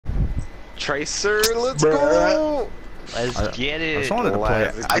Tracer, let's Bruh. go! Let's get it. I just wanted to play.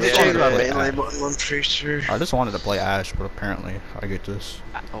 Let's I just get changed my it. melee button on Tracer. I just wanted to play Ash, but apparently I get this.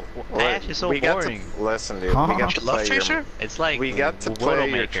 Ash is so we boring. Got to, listen, dude. Huh? We got to You love play Tracer? your, It's like we got to play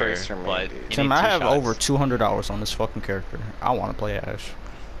your Widowmaker, Tracer, man, but dude. you Tim, need I two have shots. over $200 on this fucking character. I want to play Ash.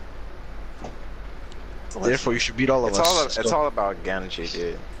 Therefore, you should beat all of us. It's all about Genji,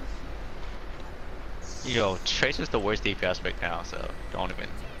 dude. Yo, Tracer's the worst DPS right now, so don't even.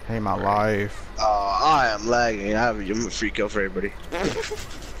 Hey, my life. I am lagging. I'm a freak out for everybody.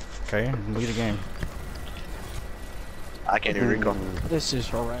 Okay, lead the game. I can't even recall. This is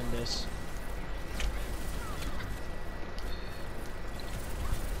horrendous.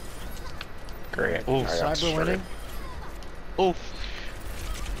 Great. Ooh, I got Cyber destroyed. winning. Oof.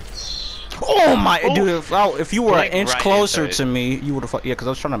 Oh my, Oof. dude! If you were Like an inch right closer into it. to me, you would have. Yeah, because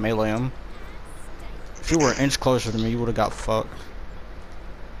I was trying to melee him. If you were an inch closer to me, you would have got fucked.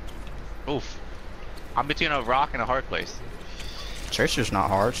 Oof. I'm between a rock and a hard place. Tracer's not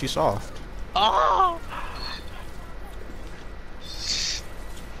hard. She's soft. Oh!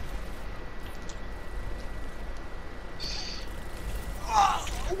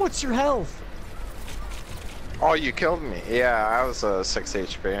 What's your health? Oh, you killed me. Yeah, I was 6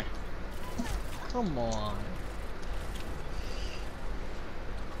 HP. Come on.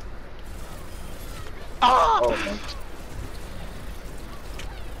 Oh!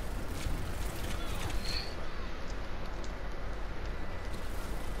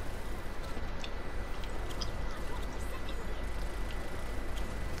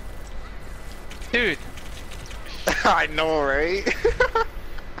 Dude, I know, right?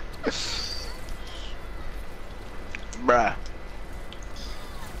 Bruh.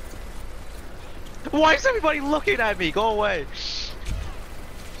 why is everybody looking at me? Go away.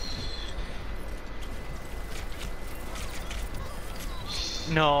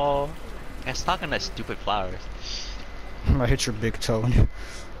 No. I'm stuck on that stupid flowers. I'm gonna hit your big toe.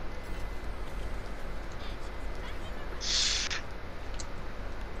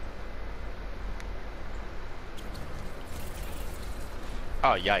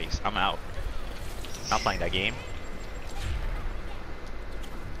 Oh, yikes. I'm out. Not playing that game.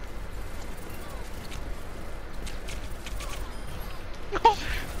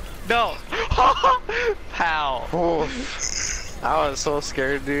 No! Pow! Oof. I was so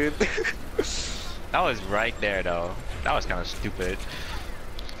scared, dude. That was right there, though. That was kind of stupid.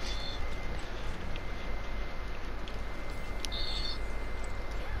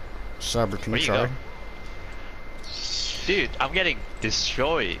 Cyber, can Where you you try? go? Dude, I'm getting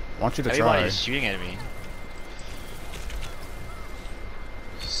destroyed. I want you to Everybody's try. shooting at me.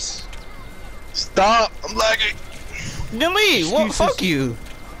 Stop! I'm lagging! Dilly, what? Excuses. Fuck you.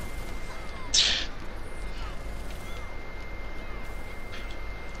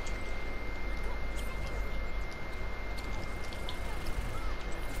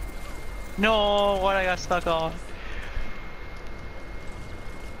 No, what I got stuck on?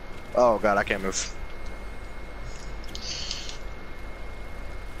 Oh god, I can't move.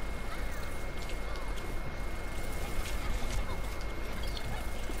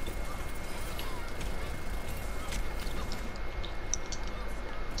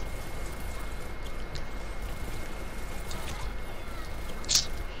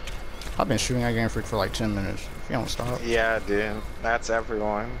 I've been shooting at Game Freak for like 10 minutes. If you don't stop. Yeah, dude. That's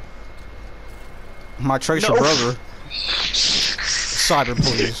everyone. My Tracer No. brother. Cyber,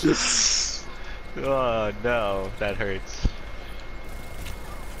 please. Oh no, that hurts.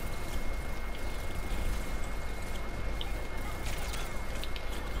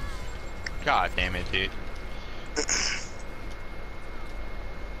 God damn it, dude.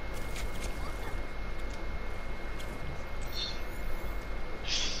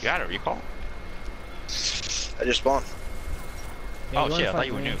 You got a recall? I just spawned. Yeah, Oh you shit, I wanna thought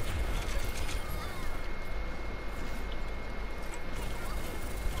you fight were me? new.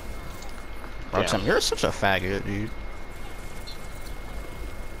 Bro, Yeah. Tim, you're such a faggot, dude.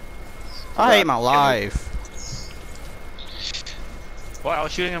 I hate my life. Well, I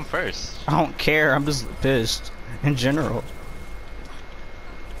was shooting him first. I don't care. I'm just pissed. In general.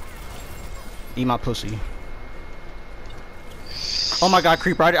 Eat my pussy. Oh my god,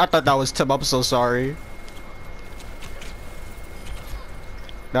 Creeper. I thought that was Tim. I'm so sorry.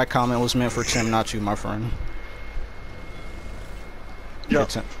 That comment was meant for Tim, not you, my friend. Yo.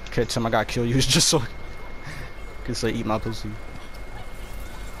 Okay, Tim, I gotta kill you just so I can say eat my pussy.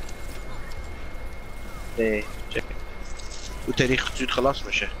 Nee, check. Hoe tegen gestuurd gelast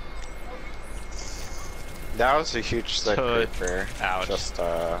was je? That was a huge stick Toad. creeper. Ouch. Just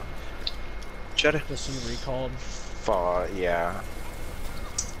Cherry. Just some recalled. fall, yeah.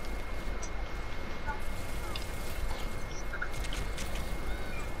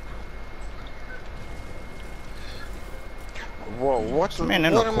 Whoa, what, Man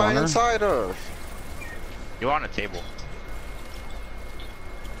in what the am I corner. inside of? You're on a table.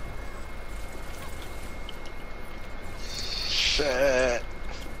 Shit.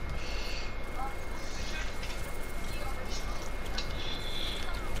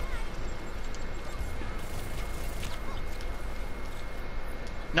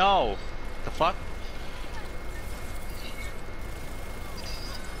 No! The fuck?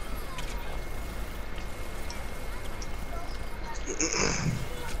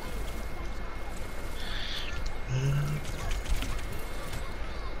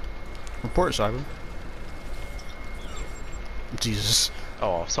 Report, Cyber. Jesus.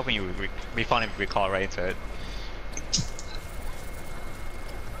 Oh, I was hoping you would be funny if we recall right into it.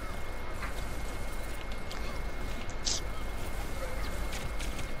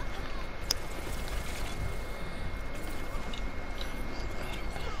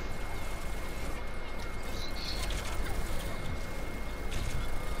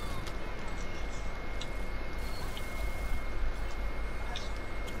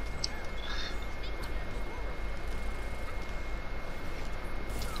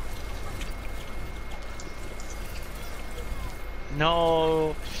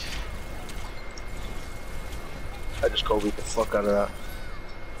 No. I just Kobe the fuck out of that.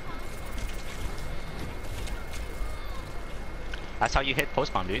 That's how you hit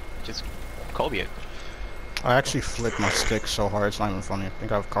post bomb, dude. Just Kobe it. I actually flicked my stick so hard, it's not even funny. I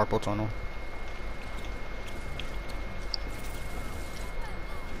think I have carpal tunnel.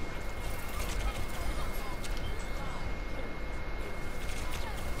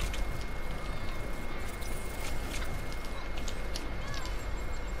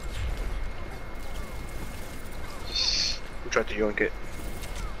 Who tried to yoink it?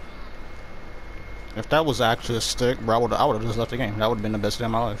 If that was actually a stick, bro, I would have just left the game. That would have been the best day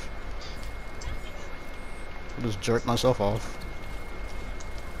of my life. I just jerked myself off.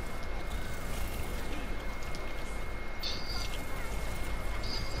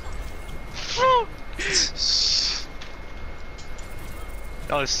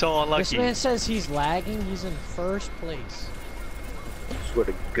 That was so unlucky. This man says he's lagging. He's in first place. Swear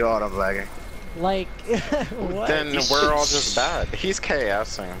to God, I'm lagging. Like, what? Then we're all just bad. He's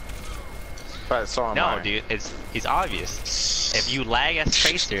KSing. But so am I. No, dude, it's obvious. If you lag as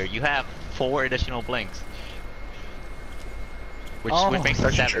Tracer, you have 4 additional blinks. Which makes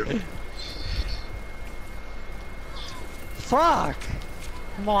it 7. Fuck!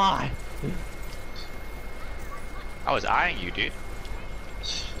 Come on! I was eyeing you, dude.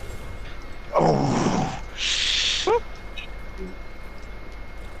 Oh!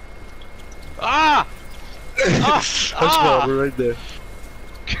 Ah! That's Robert right there.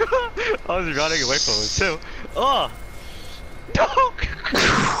 I was running away from him too. Oh! No!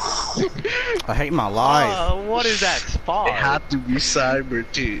 I hate my life. What is that spawn? It had to be Cyber,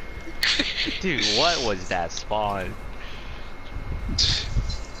 dude. Dude, what was that spawn?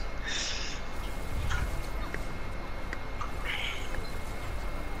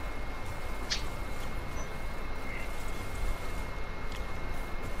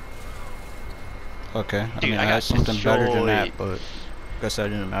 Okay, Dude, I mean, I I got had something better than that, destroyed. but guess that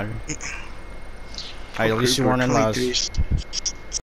didn't matter. Hey, at least you weren't in last.